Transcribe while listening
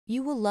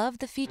You will love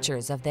the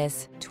features of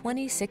this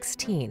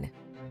 2016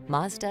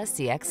 Mazda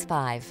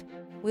CX-5.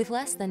 With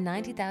less than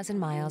 90,000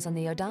 miles on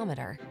the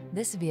odometer,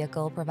 this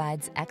vehicle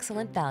provides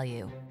excellent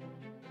value.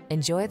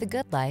 Enjoy the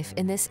good life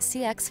in this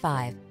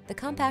CX-5, the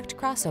compact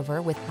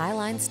crossover with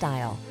highline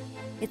style.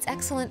 Its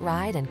excellent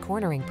ride and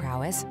cornering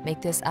prowess make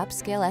this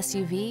upscale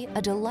SUV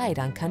a delight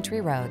on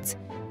country roads,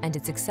 and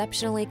its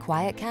exceptionally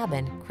quiet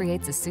cabin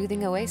creates a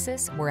soothing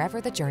oasis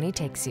wherever the journey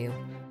takes you.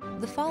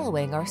 The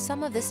following are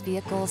some of this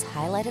vehicle's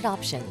highlighted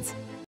options: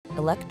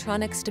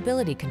 electronic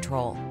stability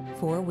control,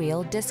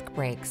 four-wheel disc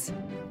brakes.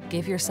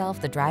 Give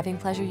yourself the driving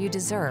pleasure you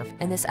deserve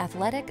in this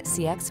athletic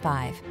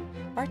CX-5.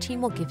 Our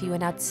team will give you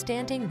an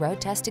outstanding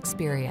road test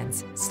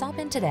experience. Stop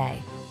in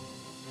today.